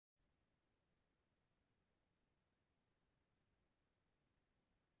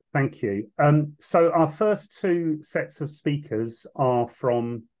Thank you. So our first two sets of speakers are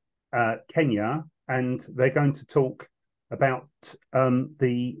from Kenya, and they're going to talk about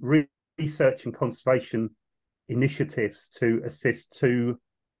the research and conservation initiatives to assist two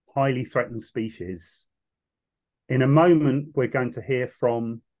highly threatened species. In a moment, we're going to hear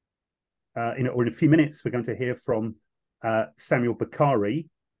from, in a few minutes, we're going to hear from Samuel Bakari,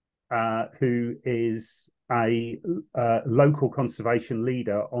 who is a local conservation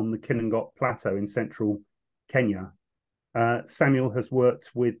leader on the Kinangot Plateau in central Kenya. Samuel has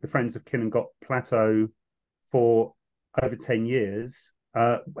worked with the Friends of Kinangot Plateau for over 10 years,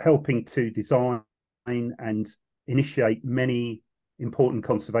 helping to design and initiate many important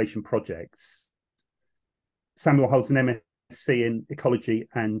conservation projects. Samuel holds an MSc in Ecology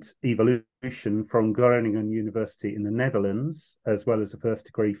and Evolution from Groningen University in the Netherlands, as well as a first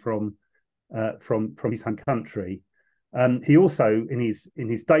degree from his home country. He also, in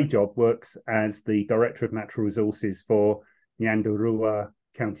his day job, works as the Director of Natural Resources for Nyandarua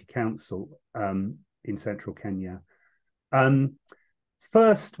County Council in central Kenya.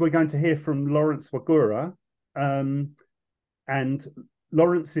 First, we're going to hear from Lawrence Wagura. And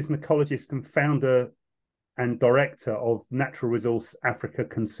Lawrence is an ecologist and founder and director of Natural Resource Africa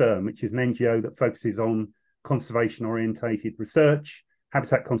Concern, which is an NGO that focuses on conservation-orientated research,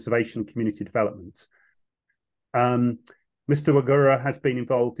 habitat conservation, and community development. Mr. Wagura has been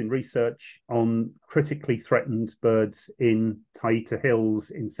involved in research on critically threatened birds in Taita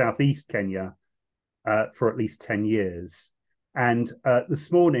Hills in southeast Kenya for at least 10 years. And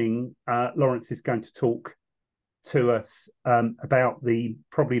this morning, Lawrence is going to talk to us about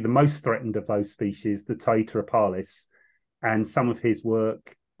probably the most threatened of those species, the Taita Apalis, and some of his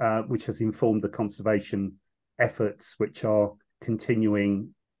work, which has informed the conservation efforts which are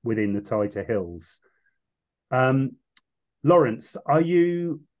continuing within the Taita Hills. Lawrence,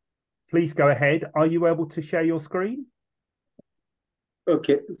 please go ahead. Are you able to share your screen?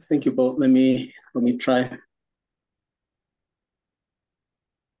 Okay, thank you, Paul. Let me try.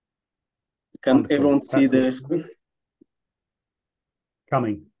 Can Wonderful. Everyone see the screen?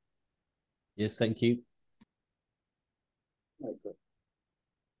 Coming. Yes, thank you. Okay.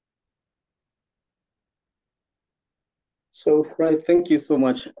 So, right, thank you so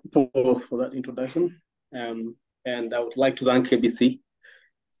much, Paul, for that introduction. And I would like to thank KBC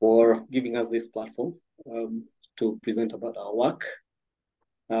for giving us this platform to present about our work.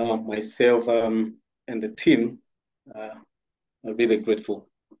 Myself and the team are really grateful.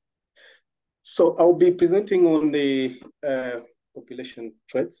 So I'll be presenting on the population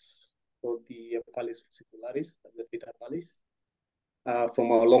threats for the Apalis fascicularis, the Taita Apalis,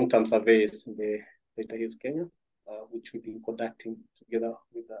 from our long-term surveys in the Taita Hills, Kenya, which we've been conducting together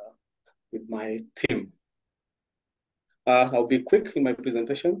with my team. I'll be quick in my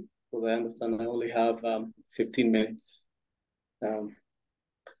presentation because I understand I only have 15 minutes.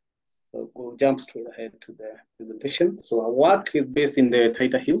 So we'll jump straight ahead to the presentation. So our work is based in the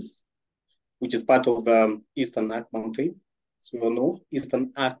Taita Hills, which is part of Eastern Arc Mountain. So we all know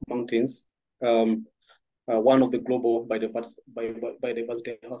Eastern Arc Mountains, one of the global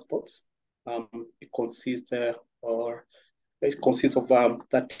biodiversity hotspots. It consists of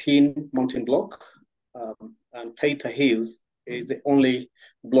 13 mountain blocks, and Taita Hills is the only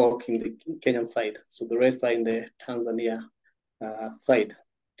block in the Kenyan side. So the rest are in the Tanzania side.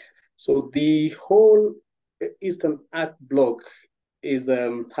 So the whole Eastern Arc block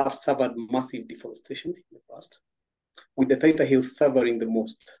have suffered massive deforestation in the past, with the Taita Hills suffering the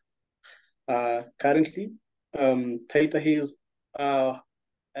most. Currently, Taita Hills are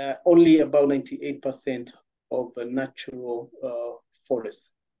only about 98% of the natural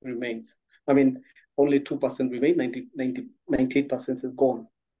forest remains. I mean, only 2% remain, 98% is gone,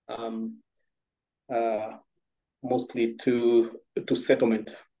 mostly to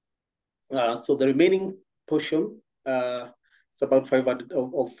settlement. So the remaining portion, it's about 500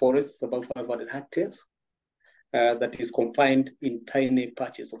 of forest, it's about 500 hectares that is confined in tiny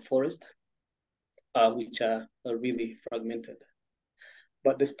patches of forest, which are really fragmented.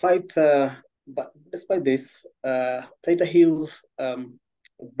 But despite this, Taita Hills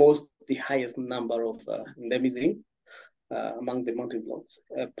boast the highest number of endemism among the mountain blocks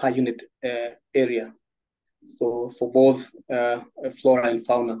per unit area. So for both flora and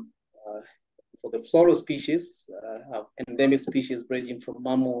fauna. For the floral species, endemic species ranging from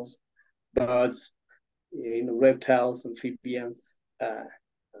mammals, birds, reptiles, amphibians,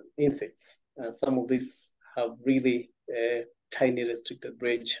 insects. Some of these have really tiny restricted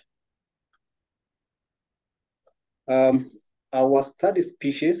range. Our study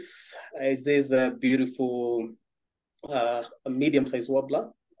species is this beautiful medium-sized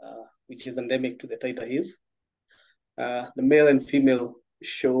warbler, which is endemic to the Taita Hills. The male and female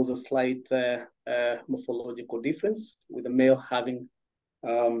shows a slight morphological difference, with the male having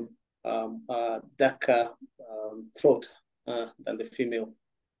darker throat than the female.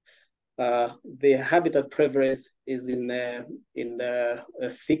 The habitat preference is in the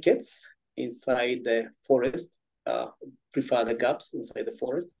thickets inside the forest, prefer the gaps inside the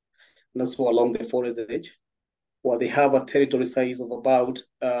forest, and also along the forest edge, where they have a territory size of about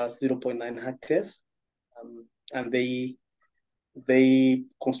 0.9 hectares. And they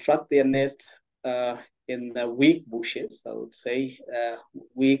construct their nest in weak bushes, I would say,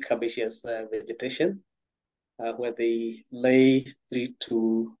 weak herbaceous vegetation, where they lay 2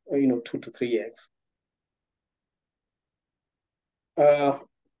 to 3 eggs.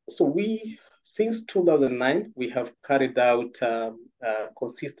 So since 2009, we have carried out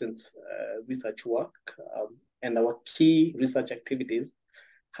consistent research work, and our key research activities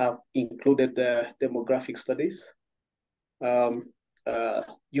have included demographic studies,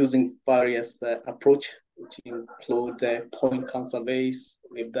 using various approach, which include point count surveys.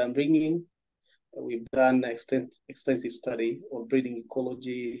 We've done ringing, we've done extensive study of breeding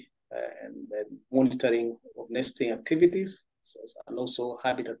ecology, and monitoring of nesting activities, and also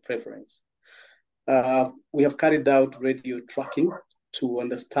habitat preference. We have carried out radio tracking to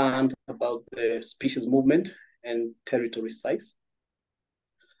understand about the species movement and territory size.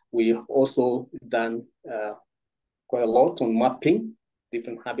 We have also done quite a lot on mapping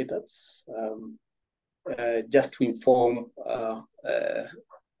different habitats, just to inform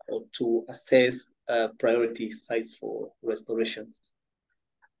or to assess priority sites for restorations.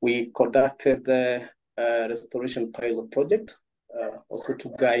 We conducted the restoration pilot project, also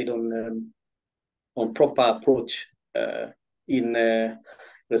to guide on proper approach in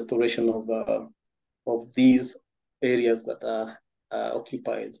restoration of these areas that are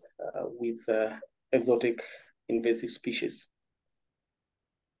occupied with exotic invasive species.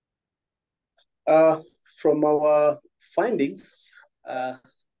 From our findings,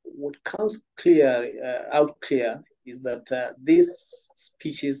 what comes out clear is that this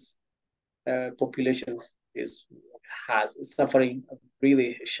species populations is suffering a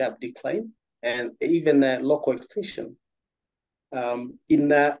really sharp decline, and even local extinction. In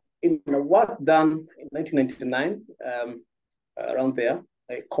the work done in 1999, around there,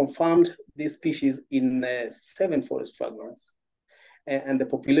 I confirmed this species in 7 forest fragments, and the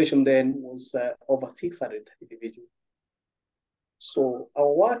population then was over 600 individuals. So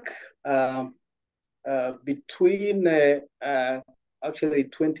our work between actually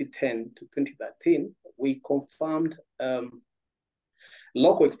 2010 to 2013, we confirmed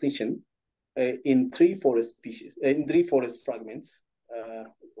local extinction in 3 forest species, in 3 forest fragments.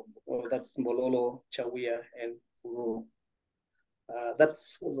 That's Mololo, Chawia, and Furu. That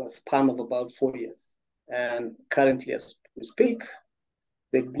was a span of about 4 years. And currently, as we speak,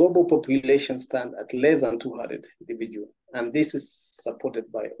 the global population stands at less than 200 individuals. And this is supported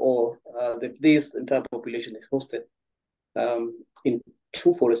by all, this entire population is hosted in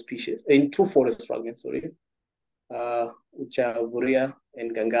 2 forest species, in 2 forest fragments, which are Vuria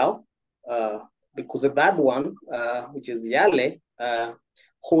and Gangao. Because the third one, which is Yale,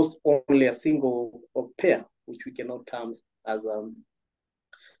 hosts only a single pair, which we cannot term as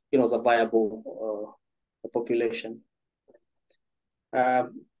as a viable population. I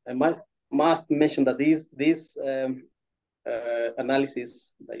must mention that these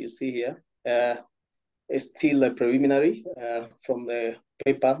analysis that you see here is still a preliminary from the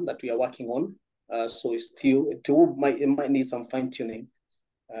paper that we are working on. So it might need some fine tuning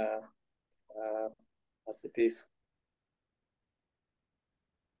as it is.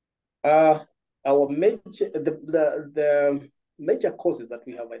 The major causes that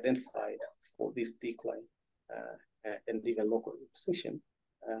we have identified for this decline and even local extinction,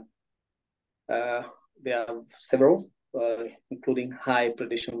 there are several, including high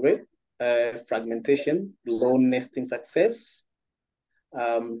predation rate, fragmentation, low nesting success,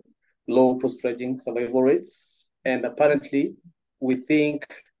 low post-fledging survival rates, and apparently we think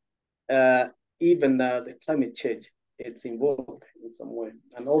even the climate change, it's involved in some way.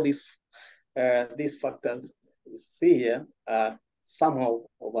 And all these factors you see here are somehow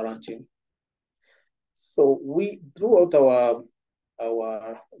overarching. So throughout our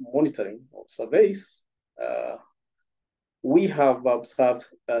monitoring of surveys, we have observed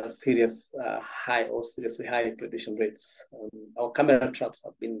seriously high predation rates. Our camera traps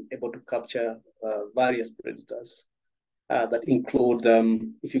have been able to capture various predators that include,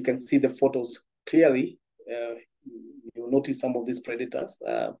 if you can see the photos clearly, you'll notice some of these predators.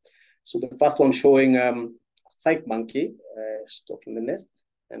 So the first one showing cyke monkey stuck in the nest,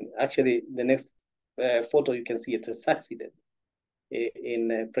 And actually, the next photo, you can see it has succeeded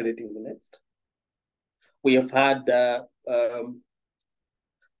in predating the nest. We have had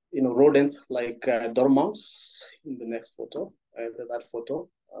rodents like dormouse in the next photo, that photo.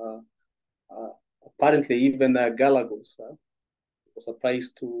 Apparently, even galagos. Was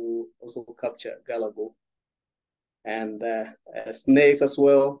surprised to also capture galago. And snakes as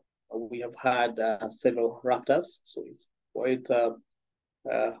well. We have had several raptors, so it's quite a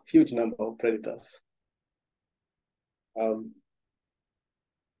huge number of predators.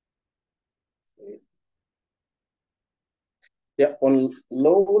 Yeah, on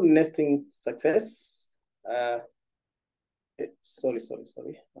low nesting success,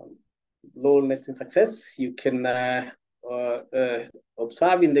 low nesting success, you can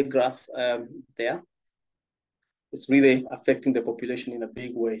observe in the graph there. It's really affecting the population in a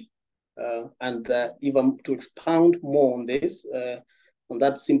big way. And even to expound more on this, on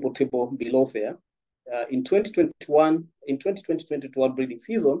that simple table below there, in 2021 breeding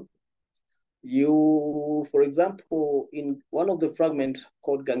season, for example, in one of the fragments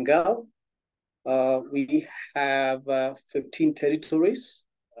called Gangal, we have 15 territories,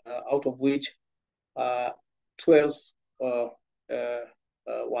 out of which 12 pair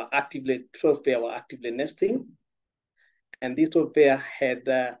were actively nesting. And these 12 pair had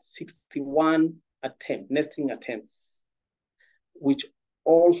 61 nesting attempts, which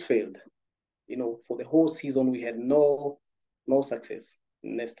all failed. For the whole season, we had no success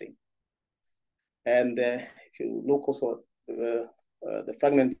in nesting. And if you look also the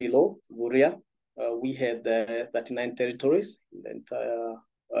fragment below, Vuria, we had 39 territories in the entire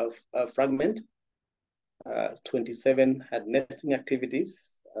fragment. 27 had nesting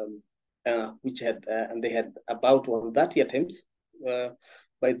activities, which had, and they had about 130 attempts.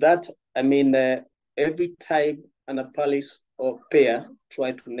 By that, I mean every time an Apalis or pair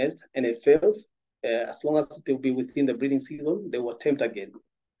try to nest and it fails, as long as it will be within the breeding season, they will attempt again.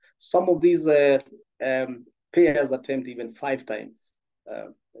 Some of these pairs attempt even 5 times,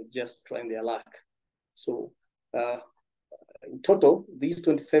 just trying their luck. So in total, these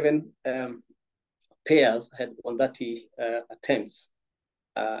 27 pairs had 130 attempts.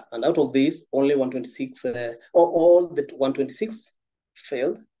 And out of these, only 126, all the 126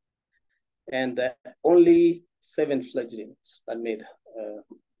 failed, and only 7 fledglings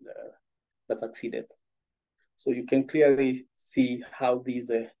that succeeded. So you can clearly see how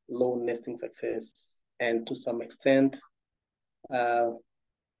these low nesting success and to some extent,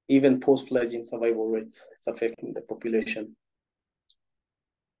 even post-fledgling survival rates is affecting the population.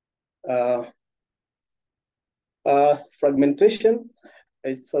 Fragmentation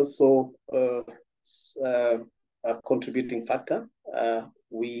is also a contributing factor.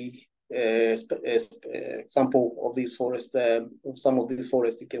 Example of these forests, some of these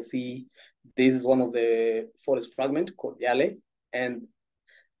forests, you can see this is one of the forest fragment called Yale, and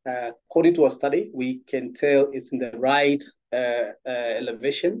according to a study, we can tell it's in the right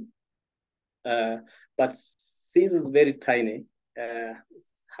elevation, but since it's very tiny,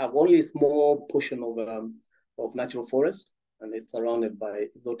 have only a small portion of natural forest, and it's surrounded by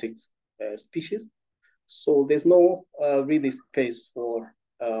exotic species. So there's no really space for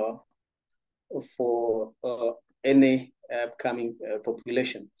any upcoming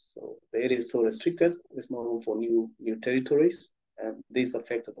population. So the area is so restricted. There's no room for new territories, and this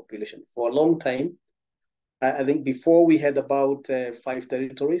affects the population for a long time. I think before we had about 5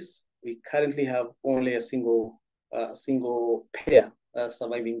 territories. We currently have only a single pair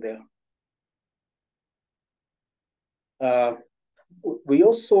surviving there. We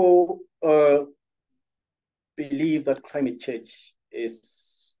also believe that climate change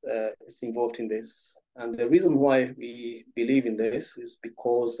is involved in this. And the reason why we believe in this is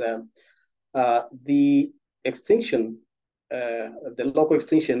because the extinction, the local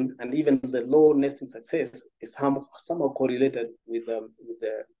extinction, and even the low nesting success is somehow correlated with the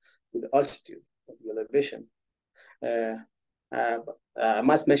altitude of the elevation. I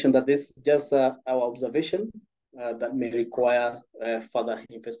must mention that this is just our observation that may require further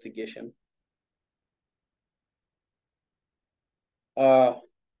investigation.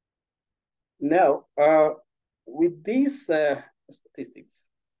 Now, with these statistics,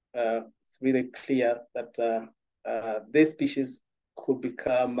 it's really clear that this species could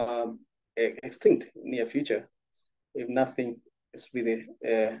become extinct in the near future if nothing is really,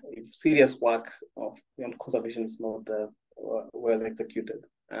 if serious work on conservation is not well executed.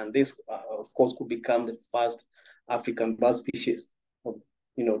 And this, of course, could become the first African bird species,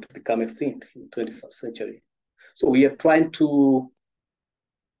 to become extinct in the 21st century. So we are trying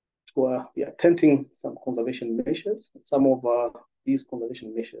we are attempting some conservation measures. Some of these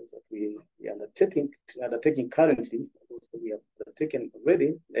conservation measures that we are undertaking currently, those that we have undertaken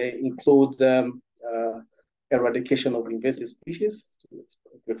already, include eradication of invasive species to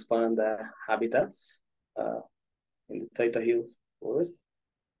expand habitats in the Taita Hills forest.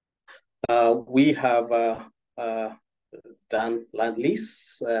 We have done land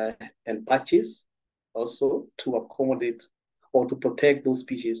lease and patches also to accommodate or to protect those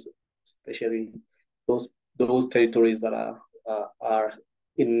species, especially those territories that are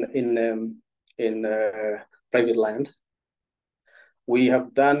in private land. We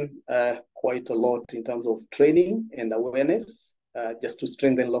have done quite a lot in terms of training and awareness, just to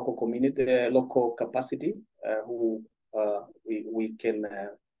strengthen local community, local capacity, who we can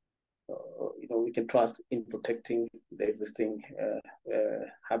we can trust in protecting the existing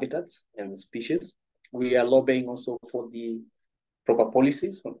habitats and species. We are lobbying also for the proper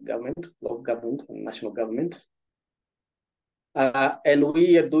policies from government, local government, and national government. And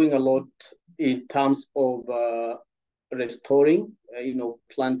we are doing a lot in terms of restoring,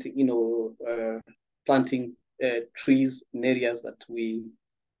 planting, planting trees in areas that we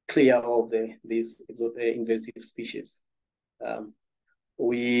clear of these invasive species.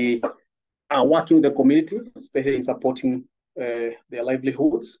 We are working with the community, especially in supporting their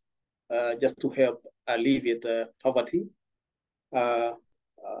livelihoods, just to help alleviate the poverty for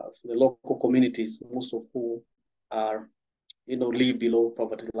the local communities, most of whom are, live below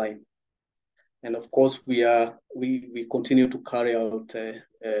poverty line. And of course, we continue to carry out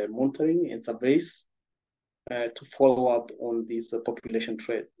monitoring and surveys to follow up on this population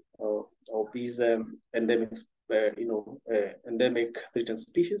trend of these endemic threatened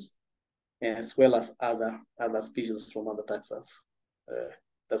species, as well as other species from other taxas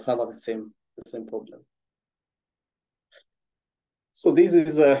that suffer the same problem. So this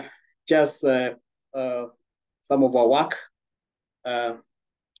is just some of our work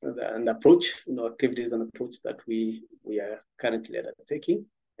and approach, activities and approach that we are currently undertaking.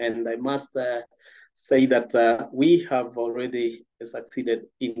 And I must say that we have already succeeded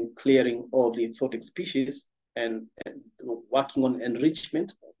in clearing all the exotic species and working on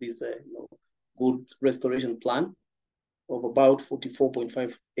enrichment of this good restoration plan of about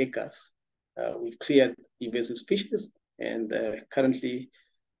 44.5 acres. We've cleared invasive species and currently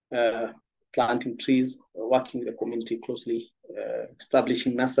planting trees, working with the community closely,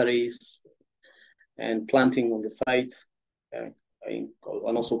 establishing nurseries and planting on the sites, and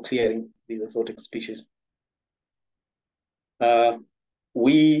also clearing these exotic species.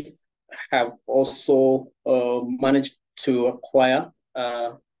 We have also managed to acquire,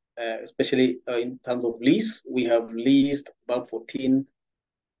 especially in terms of lease, we have leased about 14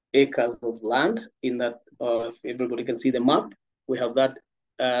 acres of land in that, if everybody can see the map, we have that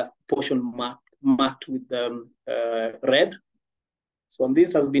portion marked with red. So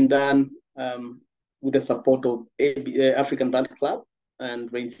this has been done with the support of African Bird Club and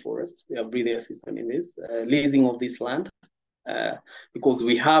Rainforest. We have really assisted in this leasing of this land because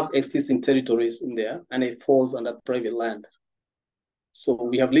we have existing territories in there and it falls under private land. So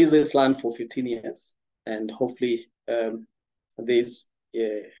we have leased this land for 15 years and hopefully this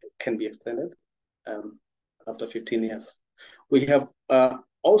can be extended after 15 years. We have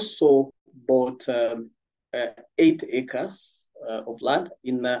also bought 8 acres of land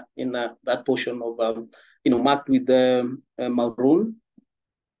in that portion of marked with the maroon,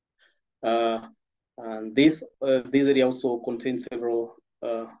 and this area also contains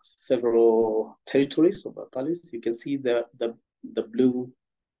several territories of Apalis. You can see the blue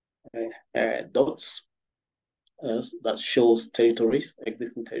dots that shows territories,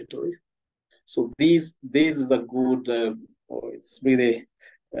 existing territories. So this is a good, it's really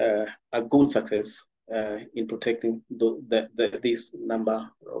a good success in protecting this number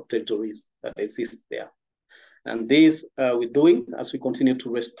of territories that exist there. And this we're doing as we continue to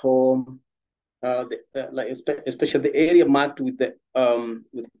restore, especially the area marked with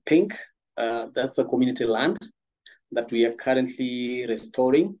pink. That's a community land that we are currently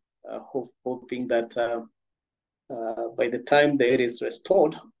restoring, hoping that by the time the area is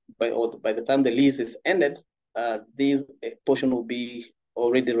restored, by the time the lease is ended, this portion will be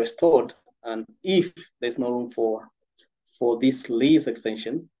already restored. And if there's no room for this lease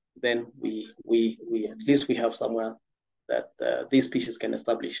extension, then we at least we have somewhere that these species can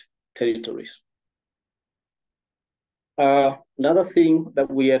establish territories. Another thing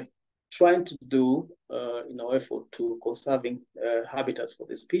that we are trying to do in our effort to conserving habitats for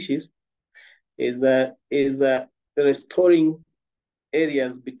the species is restoring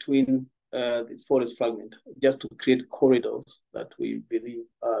areas between this forest fragment, just to create corridors that we believe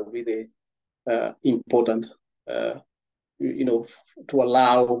are really important to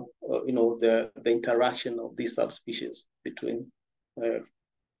allow the interaction of these subspecies between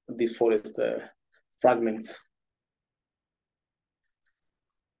these forest fragments.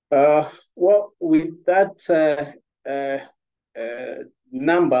 Well, with that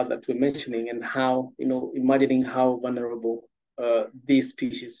number that we're mentioning, and how, imagining how vulnerable this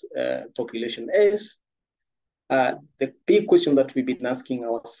species population is, the big question that we've been asking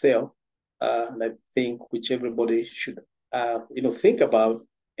ourselves, and I think which everybody should think about,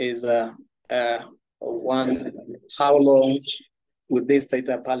 is one, how long will this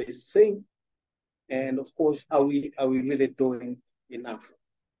Taita Apalis sing? And of course, are we really doing enough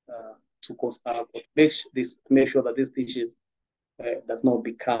to conserve, make sure that this species does not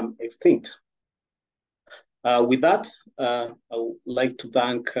become extinct? With that, I would like to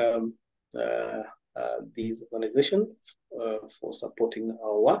thank these organizations for supporting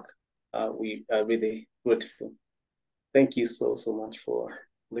our work. We are really grateful. Thank you so much for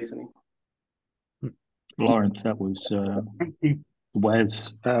listening. Lawrence, that was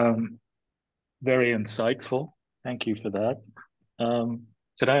Wes, very insightful. Thank you for that.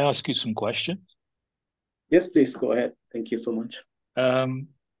 Could I ask you some questions? Yes, please go ahead. Thank you so much. When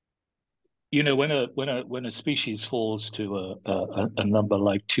a species falls to a number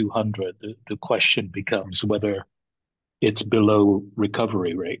like 200, the question becomes whether it's below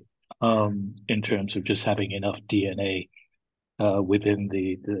recovery rate in terms of just having enough DNA within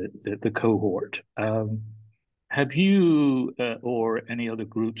the cohort. Have you or any other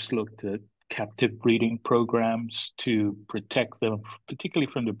groups looked at captive breeding programs to protect them, particularly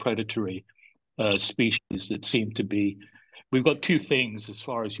from the predatory species that seem to be? We've got two things as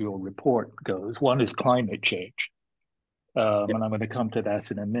far as your report goes. One is climate change, and I'm going to come to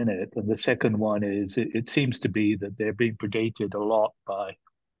that in a minute. And the second one is it seems to be that they're being predated a lot by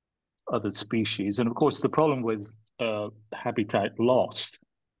other species. And of course, the problem with habitat loss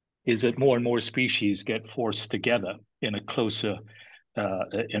is that more and more species get forced together in a closer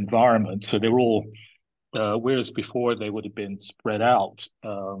environment. So they're all, whereas before they would have been spread out,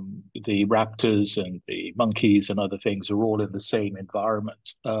 the raptors and the monkeys and other things are all in the same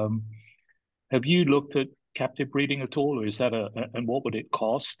environment. Have you looked at captive breeding at all, or is that and what would it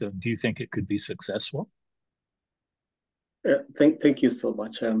cost? And do you think it could be successful? Thank you so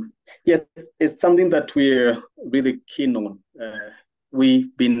much. Yes, it's something that we're really keen on.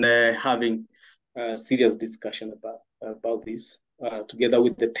 We've been having a serious discussion about this together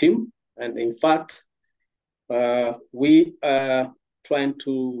with the team, and in fact, we are trying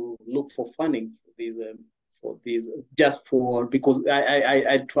to look for funding for these, because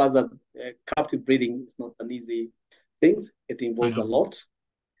I trust that captive breeding is not an easy thing. It involves a lot.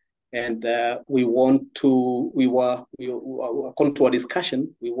 And according to our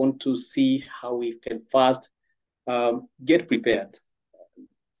discussion, we want to see how we can first get prepared.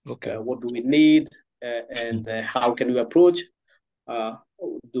 Okay. What do we need, and how can we approach?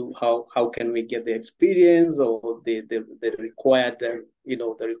 How can we get the experience or the required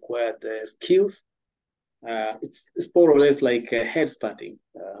skills? It's more or less like head starting.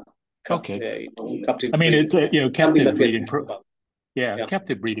 Okay. Captive I mean, it's captive breeding.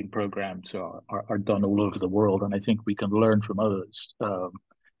 Captive breeding programs are done all over the world, and I think we can learn from others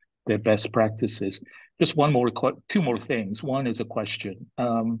their best practices. Just two more things. One is a question.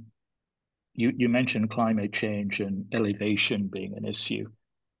 You mentioned climate change and elevation being an issue.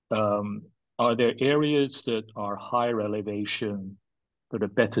 Are there areas that are higher elevation that are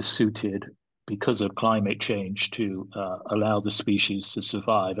better suited because of climate change to allow the species to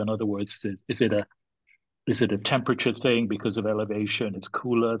survive? In other words, is it a temperature thing because of elevation? It's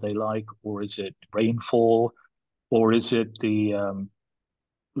cooler they like, or is it rainfall, or is it the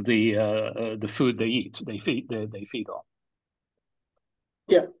food they eat? They feed on.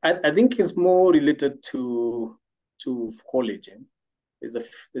 Yeah, I think it's more related to foliage. Is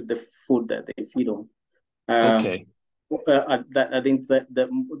the food that they feed on. Okay. I think that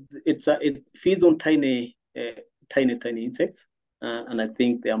it feeds on tiny insects, and I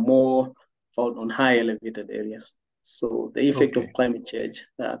think they are more found on high elevated areas. So the effect of climate change,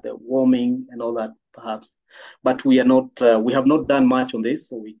 the warming and all that, perhaps, but we have not done much on this,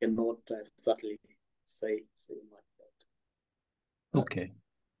 so we cannot certainly say much about it. Okay.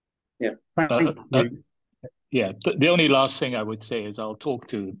 Yeah. Yeah. The only last thing I would say is I'll talk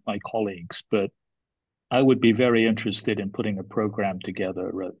to my colleagues, but I would be very interested in putting a program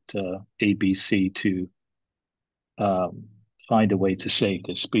together at ABC to find a way to save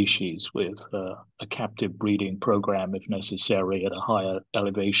the species with a captive breeding program, if necessary, at a higher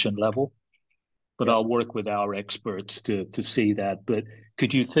elevation level. But I'll work with our experts to see that. But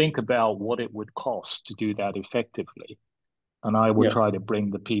could you think about what it would cost to do that effectively? and I will try to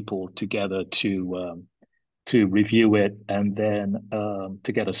bring the people together to review it, and then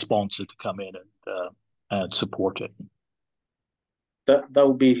to get a sponsor to come in and support it. That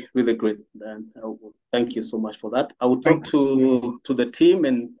would be really great. And thank you so much for that. I will talk to the team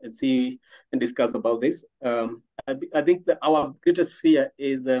and see and discuss about this. I think that our greatest fear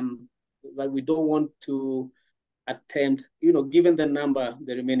is that we don't want to attempt, given the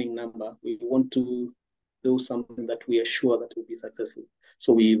remaining number, we want to do something that we are sure that will be successful.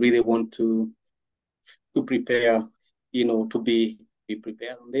 So we really want to prepare, to be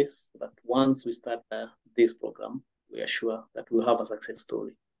prepared on this, so that once we start this program, we are sure that we'll have a success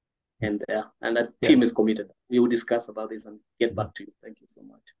story. And that team is committed. We will discuss about this and get back to you. Thank you so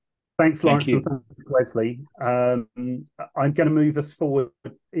much. Thanks, Lawrence, and thanks, Wesley. I'm going to move us forward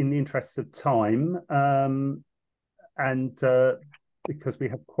in the interest of time, and because we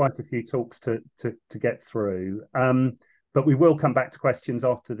have quite a few talks to get through. But we will come back to questions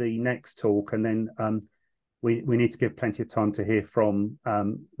after the next talk, and then we need to give plenty of time to hear from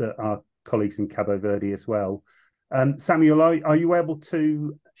our colleagues in Cabo Verde as well. Samuel, are you able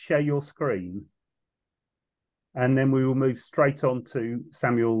to share your screen? And then we will move straight on to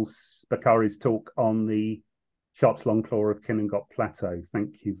Samuel Bakari's talk on the Sharp's long claw of Kinangot Plateau.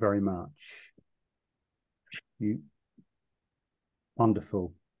 Thank you very much.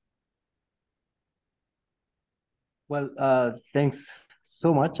 Wonderful. Well, thanks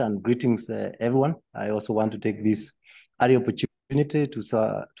so much, and greetings, everyone. I also want to take this opportunity to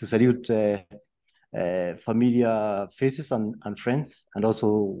salute familiar faces and friends, and also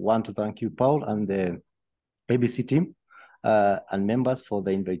want to thank you, Paul, and the ABC team and members for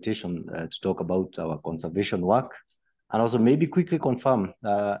the invitation to talk about our conservation work, and also maybe quickly confirm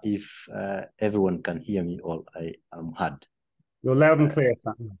if everyone can hear me or I am heard. You're loud and clear,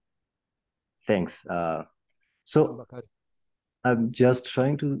 Sam. Thanks. So I'm just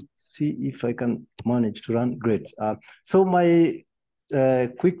trying to see if I can manage to run. Great. So my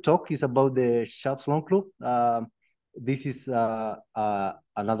quick talk is about the Sharp's longclaw. This is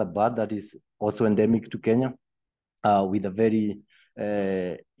another bird that is also endemic to Kenya, with a very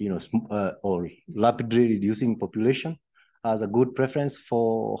or rapidly reducing population, has a good preference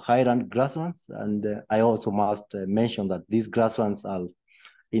for highland grasslands. And I also must mention that these grasslands are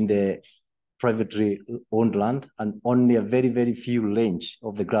in the privately owned land, and only a very, very few range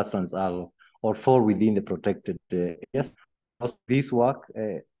of the grasslands are or fall within the protected areas. This work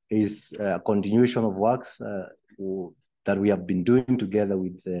is a continuation of works that we have been doing together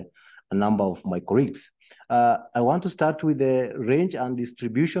with a number of my colleagues. I want to start with the range and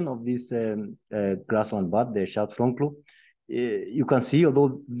distribution of this grassland bird, the Sharp's longclaw. You can see,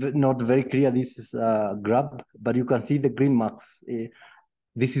 although not very clear, this is a grab, but you can see the green marks.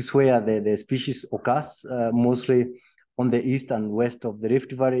 This is where the species occurs, mostly on the east and west of the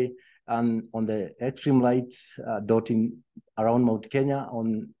Rift Valley, and on the extreme right, dotting around Mount Kenya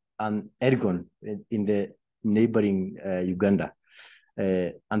and Elgon in the neighboring Uganda.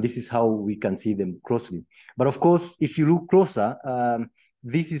 And this is how we can see them closely. But of course, if you look closer,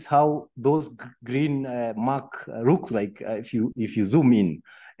 this is how those green mark looks like if you zoom in.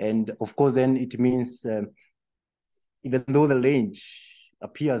 And of course, then it means even though the range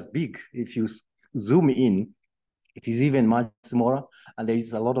appears big, if you zoom in, it is even much smaller, and there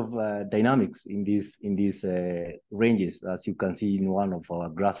is a lot of dynamics in these ranges, as you can see in one of our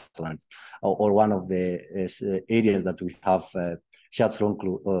grasslands or one of the areas that we have Sharp's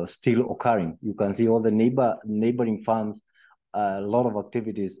longclaw still occurring. You can see all the neighboring farms. A lot of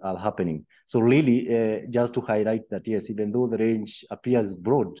activities are happening. So really, just to highlight that, yes, even though the range appears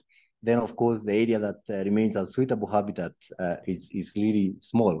broad, then of course the area that remains as suitable habitat is really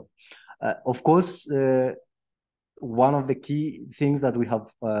small. Of course, one of the key things that we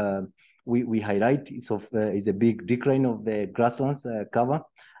have we highlight is a big decline of the grasslands cover,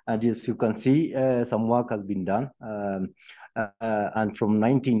 and as you can see, some work has been done. And from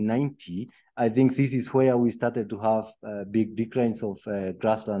 1990, I think this is where we started to have big declines of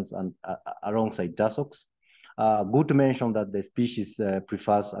grasslands and alongside tussocks. Good to mention that the species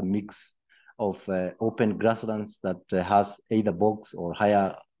prefers a mix of open grasslands that has either bogs or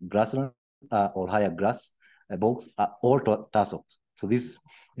higher grassland or higher grass bogs or tussocks. So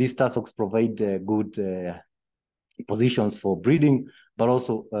these tussocks provide good positions for breeding, but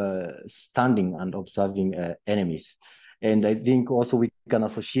also standing and observing enemies. And I think also we can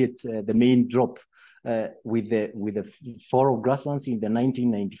associate the main drop with the fall of grasslands in the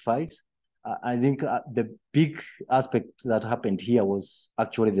 1995s. I think the big aspect that happened here was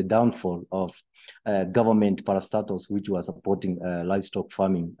actually the downfall of government parastatals, which were supporting livestock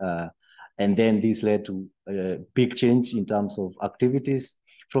farming And then this led to a big change in terms of activities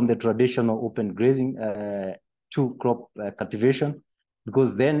from the traditional open grazing to crop cultivation,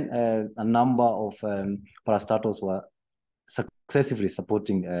 because then a number of parastatals were successively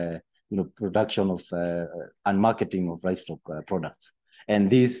supporting production of and marketing of livestock products. And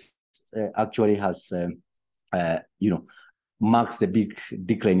this actually has marks the big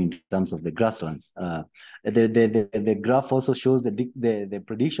decline in terms of the grasslands. The graph also shows the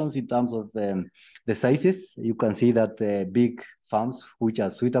predictions in terms of the sizes. You can see that big farms which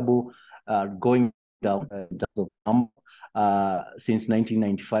are suitable are going down in terms of number since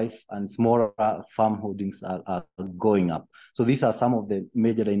 1995, and smaller farm holdings are going up. So these are some of the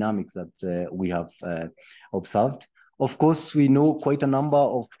major dynamics that we have observed. Of course, we know quite a number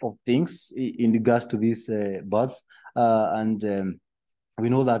of things in regards to these birds, and we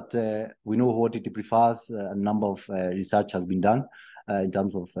know that we know what it prefers. A number of research has been done in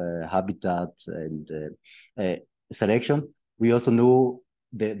terms of habitat and selection. We also know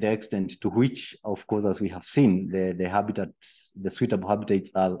the extent to which, of course, as we have seen, the habitats, the suitable habitats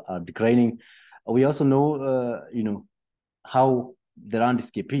are declining. We also know, how the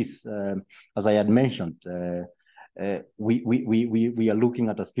landscape is. As I had mentioned, we are looking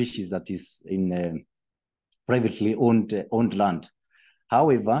at a species that is in privately owned land.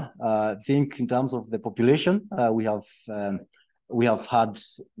 However, I think in terms of the population, we have had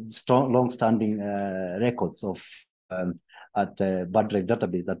strong, long-standing records of at BirdLife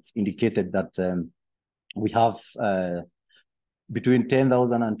database that indicated that we have between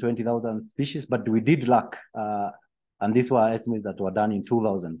 10,000 and 20,000 species, but we did lack, and these were estimates that were done in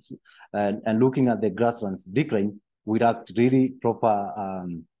 2000. And looking at the grasslands decline, we lacked really proper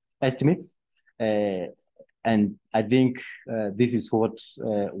estimates. And I think this is what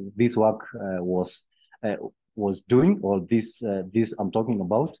this work was doing, or this I'm talking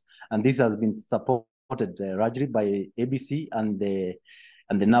about, and this has been supported largely by ABC and the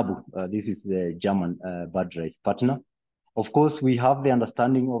NABU. This is the German BirdLife partner. Of course, we have the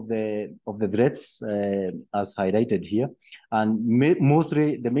understanding of the threats as highlighted here, and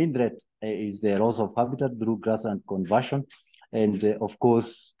mostly the main threat is the loss of habitat through grassland conversion. And of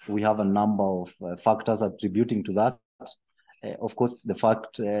course, we have a number of factors attributing to that. Of course, the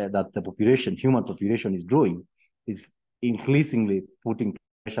fact that the human population is growing is increasingly putting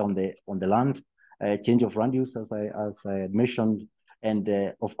pressure on the land, change of land use, as I had mentioned, and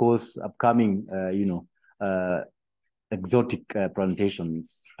of course, upcoming, exotic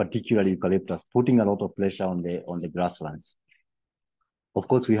plantations, particularly eucalyptus, putting a lot of pressure on the grasslands. Of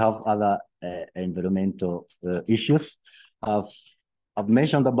course, we have other environmental issues. I've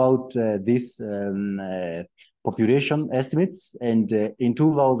mentioned about these population estimates, and in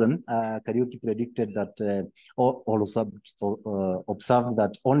 2000, Kariuki predicted that, observed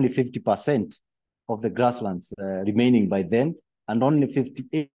that only 50% of the grasslands remaining by then, and only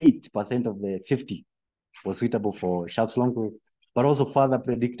 58% of the 50 was suitable for sharp long growth, but also further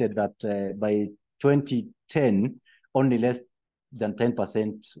predicted that by 2010, only less than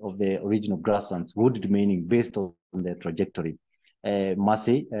 10% of the original grasslands would remaining based on the trajectory.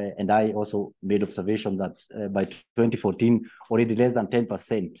 Massey and I also made observation that by 2014, already less than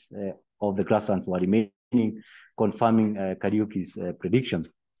 10% of the grasslands were remaining, confirming Kariuki's prediction.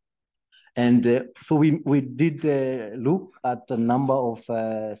 And so we did look at a number of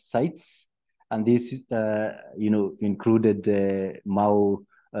sites, and this is, included Mau.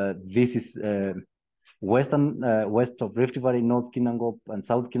 This is west of Rift Valley, North Kinangop, and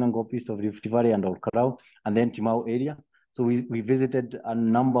South Kinangop, east of Rift Valley and Olkarau, and then Timau area. So we visited a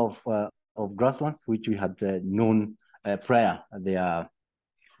number of grasslands which we had known prior their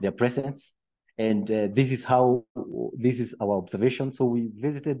presence, and this is our observation. So we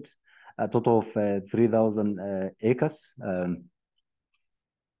visited a total of 3,000 acres.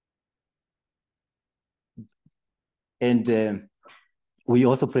 And we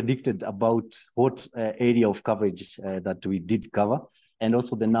also predicted about what area of coverage that we did cover, and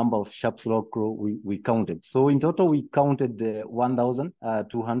also the number of sharp slope crow we counted. So in total, we counted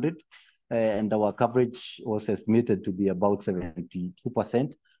 1,200, and our coverage was estimated to be about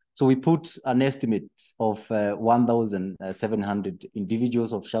 72%. So we put an estimate of 1,700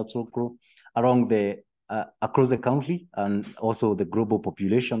 individuals of sharp slope crow along across the country, and also the global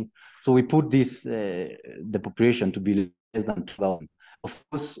population. So we put this the population to be less than 2,000. Of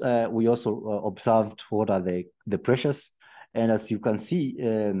course, we also observed what are the pressures, and as you can see,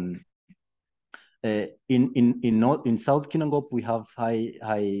 in South Kinangop, we have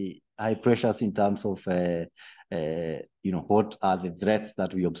high pressures in terms of what are the threats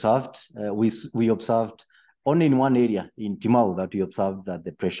that we observed. We observed only in one area in Timau that we observed that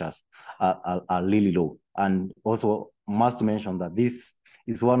the pressures are really low. And also must mention that this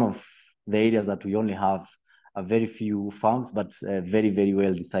is one of the areas that we only have a very few farms, but very, very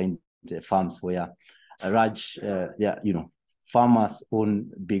well designed farms where a large, farmers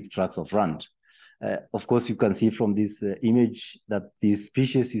own big tracts of land. Of course, you can see from this image that this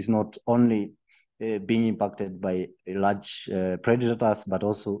species is not only being impacted by large predators, but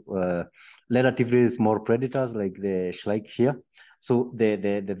also relatively small predators like the shrike here. So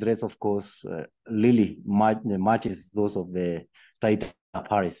the threats, of course, really matches those of the Taita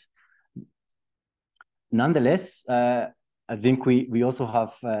Apalis. Nonetheless, I think we also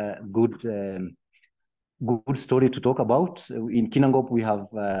have good story to talk about. In Kinangop, we have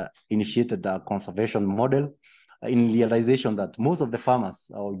initiated a conservation model in realization that most of the farmers,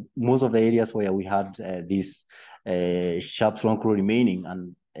 or most of the areas where we had this sharp slong crow remaining,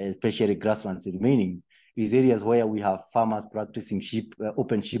 and especially grasslands remaining, is areas where we have farmers practicing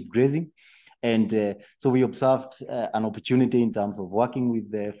open sheep grazing. And so we observed an opportunity in terms of working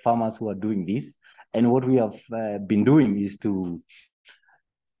with the farmers who are doing this. And what we have been doing is to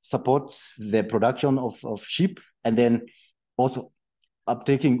support the production of sheep, and then also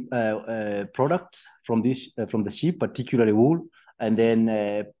uptaking products from the sheep, particularly wool, and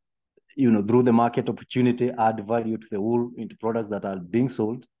then through the market opportunity, add value to the wool into products that are being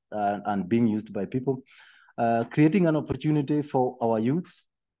sold and being used by people, creating an opportunity for our youths,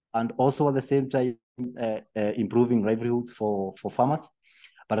 and also at the same time improving livelihoods for farmers,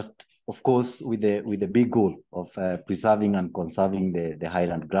 but of course with the big goal of preserving and conserving the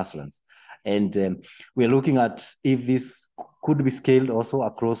highland grasslands. And we're looking at if this could be scaled also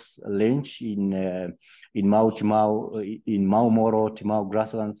across range in Mau Timau, in Mau Moro, Timau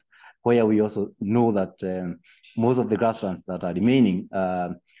grasslands, where we also know that most of the grasslands that are remaining,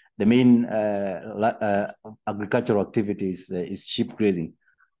 the main agricultural activities is sheep grazing.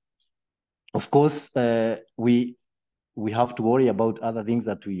 Of course, we have to worry about other things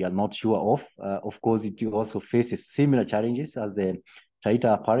that we are not sure of. Of course, it also faces similar challenges as the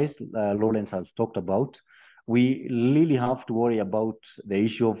Taita Apalis Lawrence has talked about. We really have to worry about the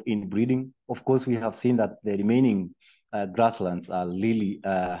issue of inbreeding. Of course, we have seen that the remaining grasslands are really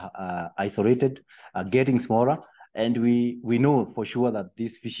isolated, getting smaller, and we know for sure that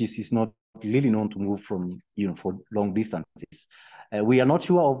this species is not really known to move from for long distances. We are not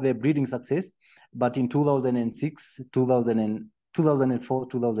sure of the breeding success, but in 2006, 2004,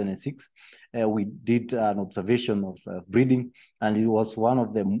 2006, we did an observation of breeding, and it was one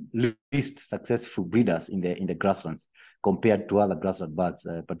of the least successful breeders in the grasslands compared to other grassland birds,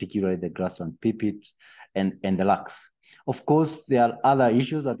 particularly the grassland pipit and the larks. Of course, there are other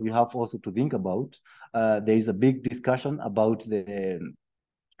issues that we have also to think about. There is a big discussion about the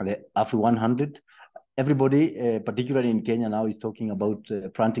Afri 100. Everybody, particularly in Kenya now, is talking about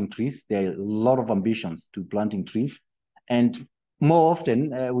planting trees. There are a lot of ambitions to planting trees. And more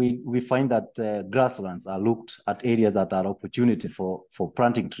often, we find that grasslands are looked at areas that are opportunity for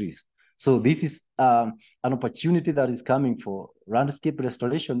planting trees. So this is an opportunity that is coming for landscape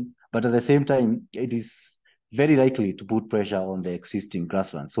restoration, but at the same time, it is very likely to put pressure on the existing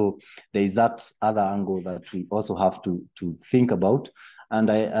grasslands. So there is that other angle that we also have to think about. And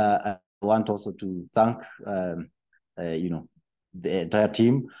I want also to thank the entire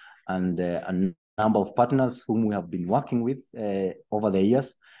team and a number of partners whom we have been working with over the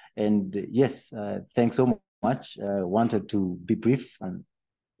years. And yes, thanks so much. Wanted to be brief and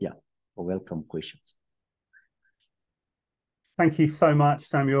welcome questions. Thank you so much,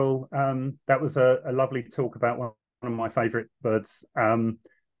 Samuel. That was a lovely talk about one of my favourite birds, and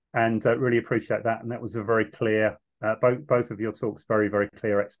really appreciate that. And that was a very clear, both of your talks, very, very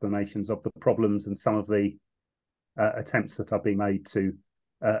clear explanations of the problems and some of the attempts that are being made to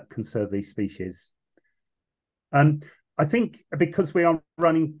conserve these species. I think because we are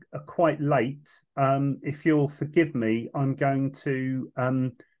running quite late, if you'll forgive me, I'm going to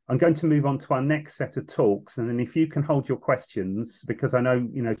move on to our next set of talks, and then if you can hold your questions, because I know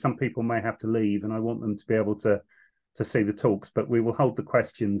some people may have to leave, and I want them to be able to see the talks. But we will hold the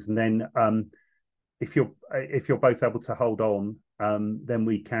questions, and then if you're both able to hold on, then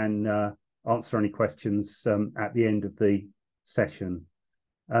we can answer any questions at the end of the session.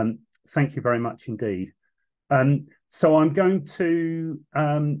 Thank you very much indeed. So I'm going to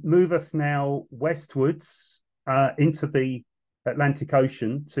move us now westwards into the Atlantic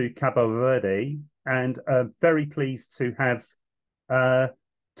Ocean to Cabo Verde, and very pleased to have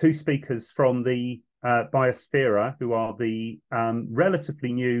two speakers from the Biosphere, who are the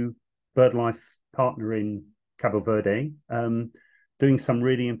relatively new BirdLife partner in Cabo Verde, doing some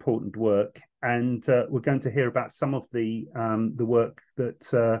really important work. and we're going to hear about some of the work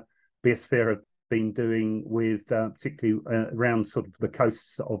that Biosphere have been doing with particularly around sort of the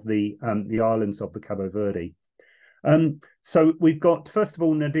coasts of the islands of the Cabo Verde. So we've got, first of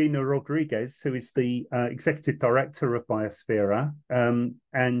all, Nadina Rodriguez, who is the Executive Director of Biosphere,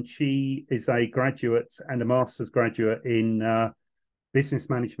 and she is a graduate and a master's graduate in Business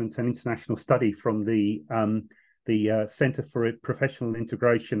Management and International Study from the Center for Professional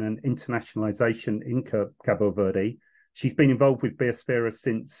Integration and Internationalization in Cabo Verde. She's been involved with Biosphere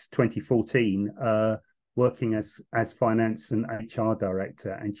since 2014, working as finance and HR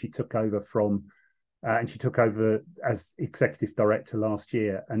director, and she took over as executive director last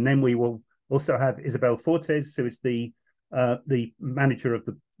year. And then we will also have Isabel Fortes, who is the manager of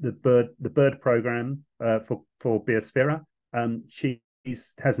the bird program for Biosphere. She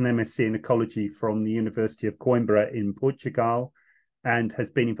has an MSc in ecology from the University of Coimbra in Portugal, and has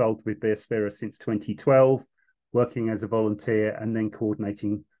been involved with Biosphere since 2012, working as a volunteer and then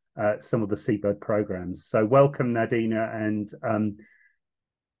coordinating some of the seabird programs. So welcome, Nadina and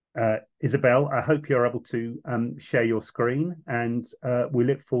Isabel. I hope you're able to share your screen, and we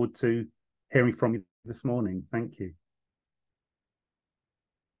look forward to hearing from you this morning. Thank you.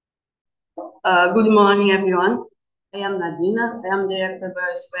 Good morning, everyone. I am Nadina. I am Director of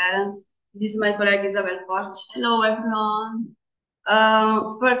Biosphere. This is my colleague Isabel Fortes. Hello, everyone.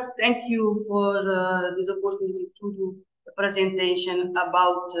 First, thank you for this opportunity to do a presentation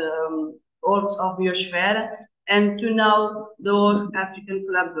about orgs of Biosphere and to know those African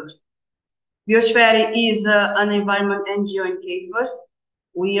Club Bird. Biosphere is an environment NGO in Cape Verde.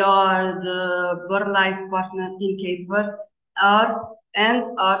 We are the BirdLife partner in Cape Verde and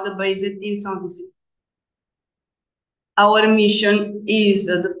are the based in São Vicente. Our mission is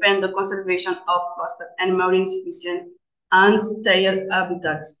to defend the conservation of coastal and marine species and their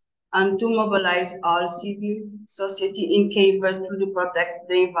habitats, and to mobilize all civil society in Cape Verde to protect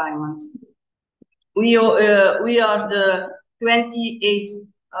the environment. We are the 28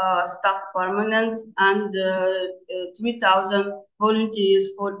 staff permanent and 3,000 volunteers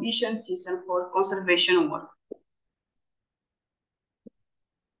for each season for conservation work.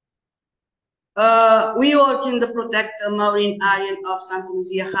 We work in the protected marine area of Santa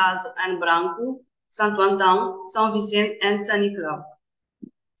Luzia, Raso and Branco, Santo Antão, São Vicente, and San Nicolau.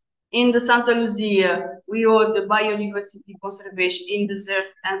 In the Santa Luzia, we work the biodiversity conservation in desert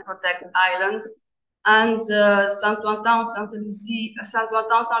and protected islands, and Santo Antão, São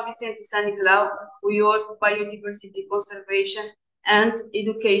Vicente, San Nicolau, we work biodiversity conservation and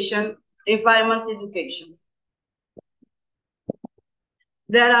education, environment education.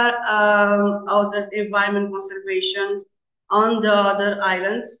 There are other environment conservations on the other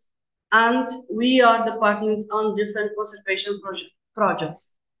islands, and we are the partners on different conservation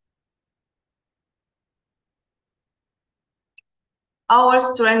projects. Our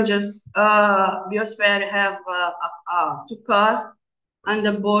strangers, Biosphere, have two cars and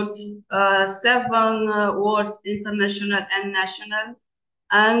about 7 awards, international and national,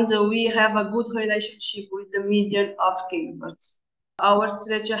 and we have a good relationship with the media of Cape Verde. Our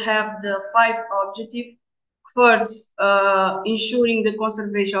strategy have the 5 objectives. First, ensuring the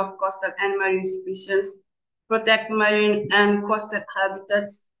conservation of coastal and marine species, protect marine and coastal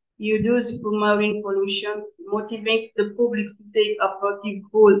habitats, reduce marine pollution, motivate the public to take a proactive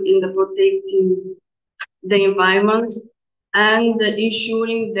role in the protecting the environment, and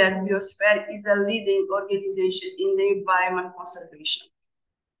ensuring that Biosphere is a leading organization in the environment conservation.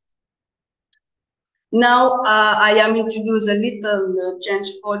 Now, I am introduce a little change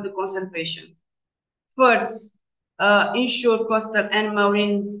for the conservation. First, ensure coastal and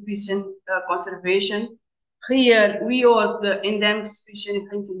marine species conservation. Here, we work the endemic species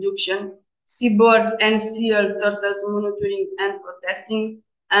introduction, seabirds and seal turtles monitoring and protecting,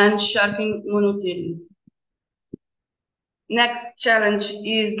 and sharking monitoring. Next challenge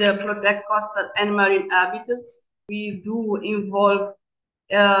is the protect coastal and marine habitats. We do involve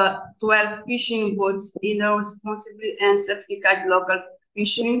 12 fishing boats in a responsible and certified local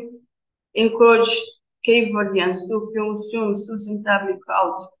fishing, encourage Cape Verdeans to consume sustainable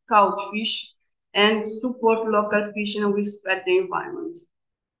caught fish, and support local fishing and respect the environment.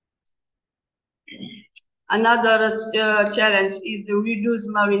 Another challenge is to reduce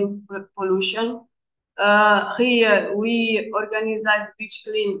marine pollution. Here we organize beach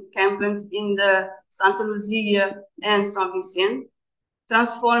clean campaigns in the Santa Luzia and São Vicente,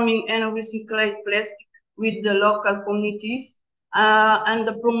 transforming and recycling plastic with the local communities, and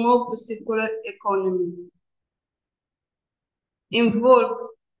promote the circular economy. Involve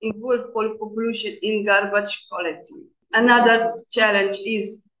population in garbage collecting. Another challenge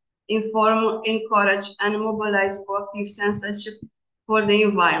is inform, encourage, and mobilize proactive censorship for the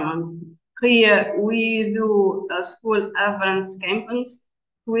environment. Here, we do school awareness campaigns,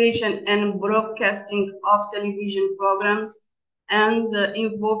 creation and broadcasting of television programs, and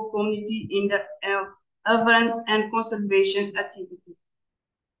involve community in the awareness and conservation activities.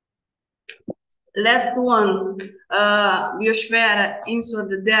 Last one, Biosphere Insure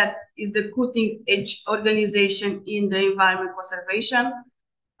the Death is the cutting-edge organization in the environment conservation.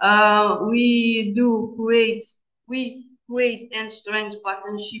 We create and strengthen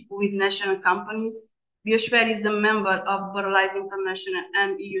partnership with national companies. Biosphere is the member of BirdLife International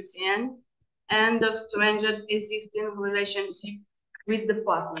and IUCN, and of strengthened existing relationship with the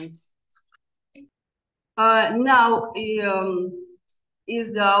partners. Now,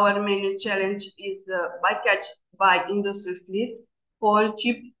 our main challenge is the bycatch by industrial fleet, for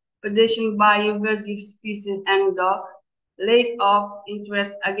cheap predation by invasive species and dock, lack of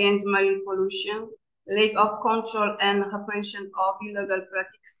interest against marine pollution, lack of control and repression of illegal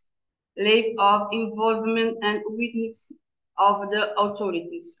practices, lack of involvement and witness of the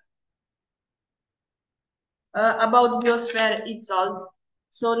authorities. About biosphere itself.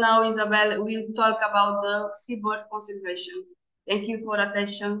 So now Isabel will talk about the seabird conservation. Thank you for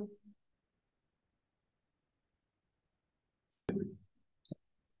attention.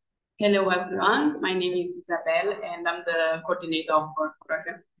 Hello everyone, my name is Isabel and I'm the coordinator of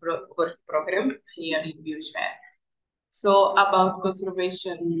bird program here in Biosphere. So about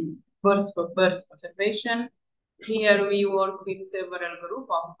conservation, birds for birds conservation, here we work with several groups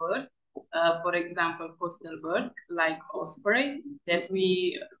of birds. For example, coastal birds like osprey, that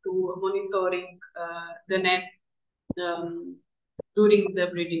we do monitoring the nest during the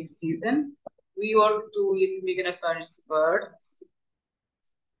breeding season. We work with migratory birds.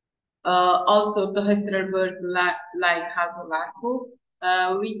 Also terrestrial birds like Hazo-Larco,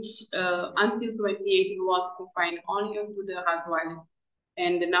 which until 2018 was confined only to the Hazo Island.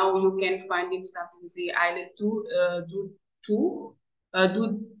 And now you can find in St. Lucia Island due to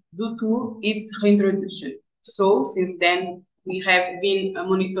its reintroduction. So since then, we have been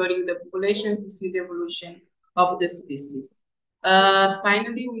monitoring the population to see the evolution of the species.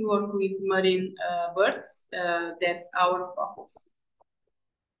 Finally, we work with marine birds. That's our focus.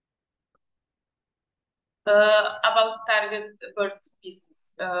 About target bird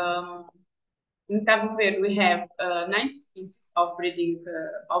species. In Cabo Verde, we have 9 species of breeding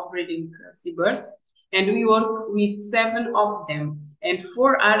seabirds, and we work with 7 of them, and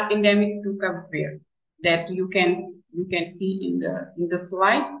 4 are endemic to Cabo Verde that you can see in the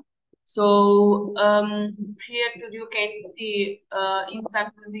slide. So here you can see in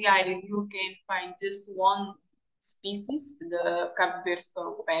St. Lucia Island you can find just 1 species, the Cabo Verde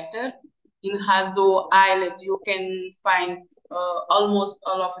storm pattern. In Hazo Island you can find almost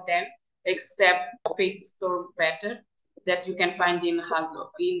all of them except face storm pattern that you can find in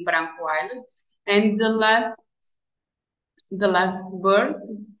Branco Island. And the last bird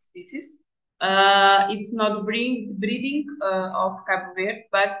species, it's not breeding of Cabo Verde,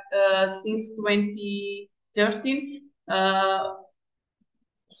 but since 2013,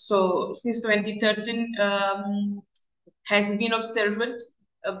 has been observed,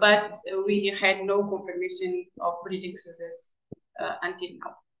 but we had no confirmation of breeding success until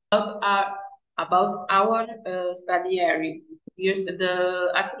now. About our study area,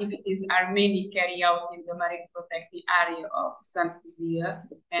 the activities are mainly carried out in the marine protected area of St. Lucia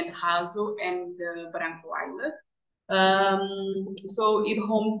and Hazo and Branco Island. So it's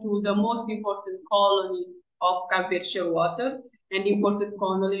home to the most important colony of Cabo Verde shearwater and important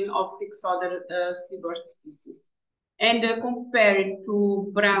colony of 6 other seabird species. And compared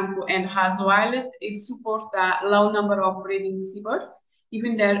to Branco and Hazo Island, it supports a low number of breeding seabirds,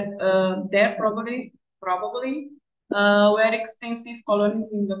 even there probably were extensive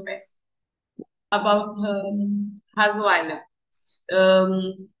colonies in the past. About Hazo Island,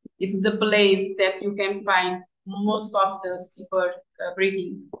 it's the place that you can find most of the seabird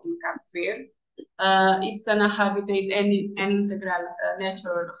breeding in Cabo Verde. It's an habitat and integral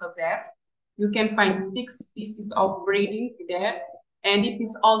natural reserve. You can find 6 species of breeding there, and it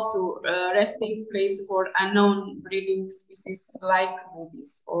is also a resting place for unknown breeding species like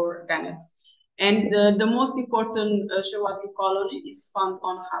boobies or gannets. And the most important shearwater colony is found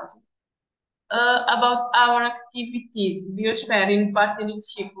on Hazo. About our activities, Biosphere, in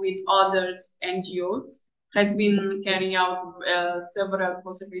partnership with others NGOs, has been carrying out several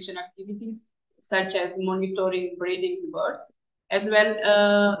conservation activities, such as monitoring breeding birds, as well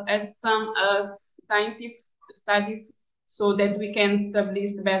as some scientific studies so that we can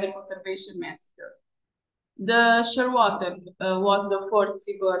establish better conservation methods. The shearwater was the fourth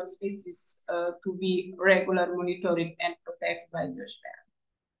seabird species to be regularly monitored and protected by biosphere.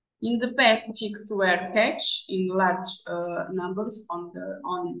 In the past, chicks were catched in large numbers on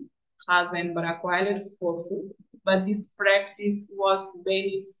Raso and Barraco Island for food, but this practice was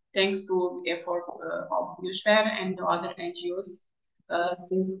banned thanks to the effort of biosphere and other NGOs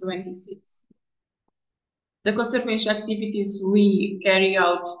since 2006. The conservation activities we carry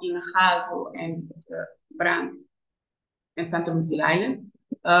out in Raso and Branco and Santa Lucia Island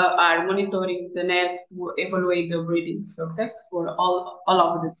are monitoring the nest to evaluate the breeding success for all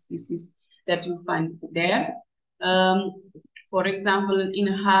of the species that you find there. For example, in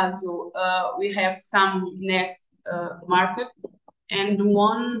Raso, we have some nest market, and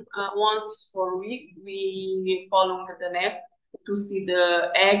once per week we follow the nest to see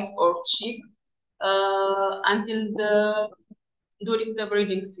the eggs or chick during the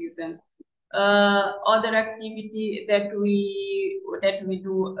breeding season. Other activity that we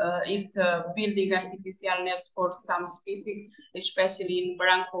do is building artificial nests for some species, especially in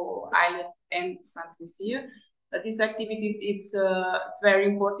Branco Island and Santa Lucia. These activities it's very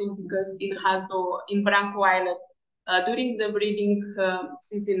important because in Raso, in Branco Island, during the breeding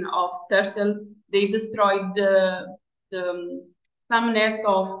season of turtle, they destroyed some nests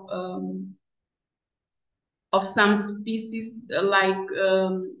of some species like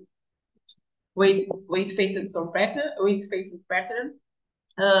weight-faced pattern.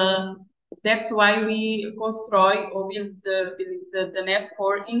 That's why we construct or build the nest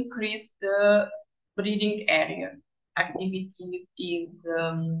for increase the breeding area. Activities is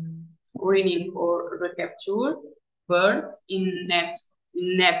breeding or recapture birds in net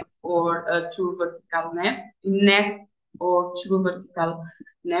or through vertical net or through vertical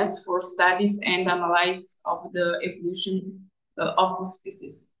nets for studies and analysis of the evolution of the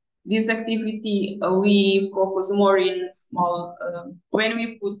species. This activity we focus more in small when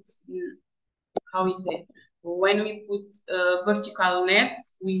we put vertical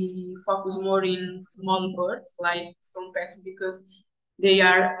nets, we focus more in small birds like stonepecker because they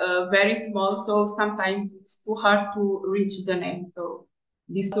are very small, so sometimes it's too hard to reach the nest. So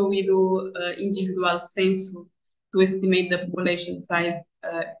we do individual census to estimate the population size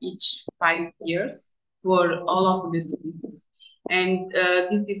each 5 years for all of the species. And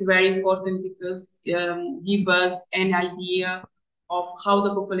this is very important because give us an idea of how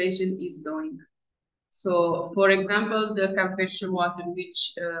the population is doing. So, for example, the Cabo Verde water,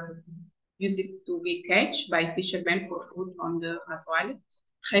 which used to be catched by fishermen for food on the Raso Island,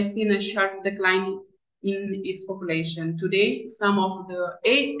 has seen a sharp decline in its population. Today, some of the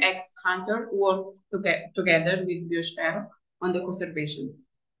 8 ex-hunters work together with biosphere on the conservation.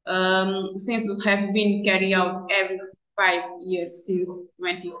 Census have been carried out every 5 years since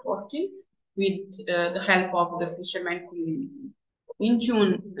 2014 with the help of the fishermen community. In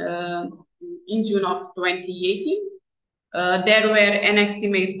June of 2018, there were an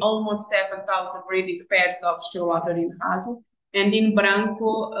estimate almost 7,000 breeding pairs of shearwater in Raso, and in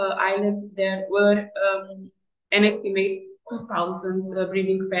Branco Island there were an estimate 2,000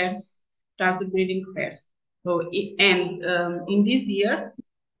 breeding pairs. So in these years,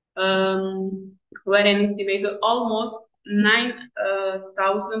 were an estimated almost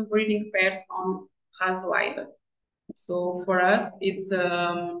 9,000 breeding pairs on Raso Island. So for us, it's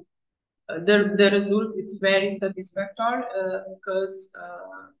the result is very satisfactory because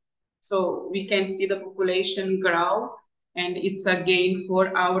so we can see the population grow, and it's a gain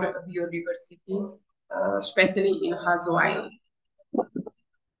for our biodiversity, especially in Raso Island.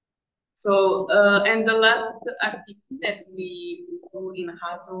 So and the last activity that we do in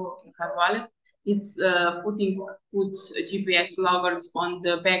Raso Island, it's put GPS loggers on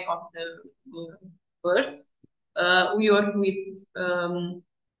the back of the birds. We work with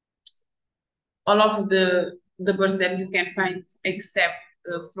all of the birds that you can find except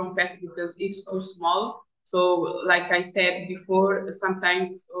strongback because it's too small. So like I said before,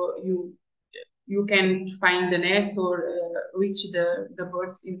 sometimes you can find the nest or reach the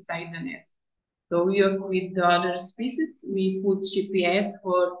birds inside the nest. So we work with the other species. We put GPS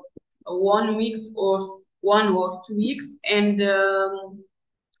for 1 week or 1 or 2 weeks, and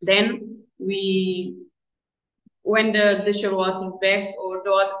then when the shearwater backs or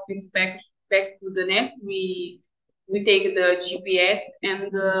the other species back to the nest, we take the GPS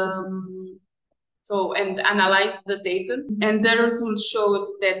and and analyze the data. And the results showed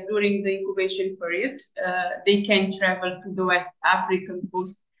that during the incubation period, they can travel to the West African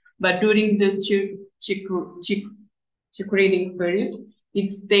coast, but during the chick breeding period, it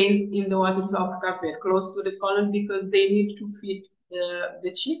stays in the waters of Cabo Verde, close to the colony, because they need to feed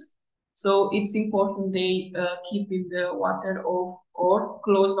the chicks. So it's important they keep in the water or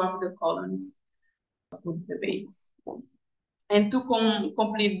close off the colonies with the babies. And to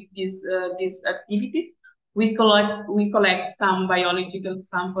complete these activities, we collect some biological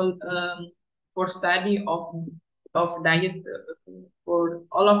sample for study of diet for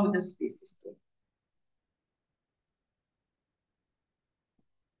all of the species too.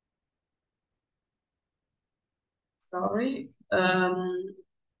 Sorry,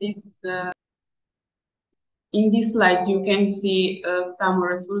 in this slide you can see some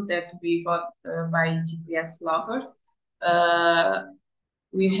results that we got by GPS loggers.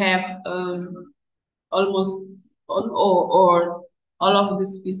 We have almost all of the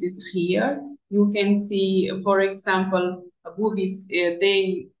species here. You can see, for example, boobies.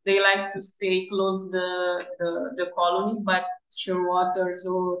 They like to stay close the colony, but shearwaters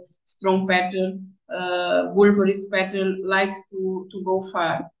or strong petal, Wolverines petal like to go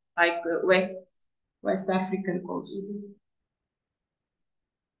far, like West African coast.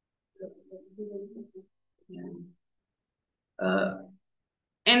 Yeah.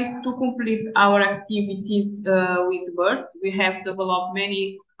 And to complete our activities with birds, we have developed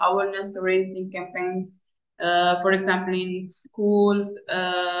many awareness raising campaigns, for example, in schools,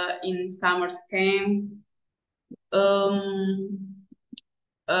 in summer camp,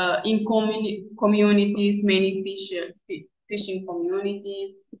 in communities, many fishing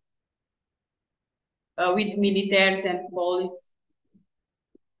communities, with militaries and police.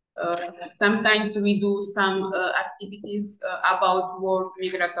 Sometimes we do some activities about world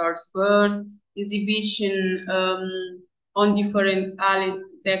migratory birds, exhibition on different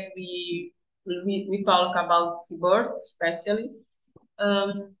islands that we talk about seabirds, especially.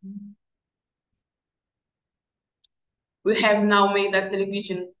 We have now made a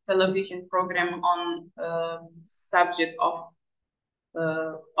television program on subject of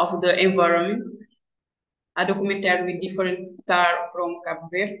the environment. A documentary with different stars from Cabo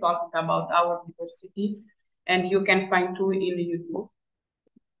Verde talking about our diversity, and you can find two in YouTube.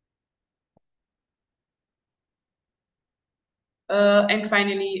 And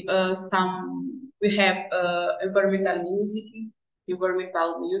finally, we have environmental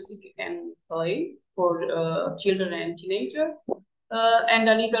music and play for children and teenagers, and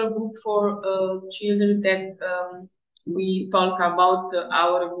a little book for children that we talk about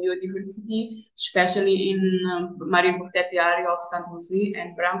our biodiversity, especially in marine protected area of San Jose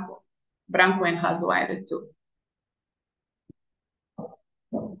and Branco and Razoaira too.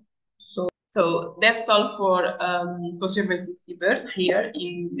 So that's all for conservancy bird here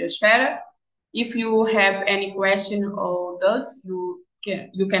in the Biosfera. If you have any question or doubts, you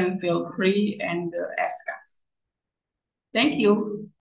can feel free and ask us. Thank you.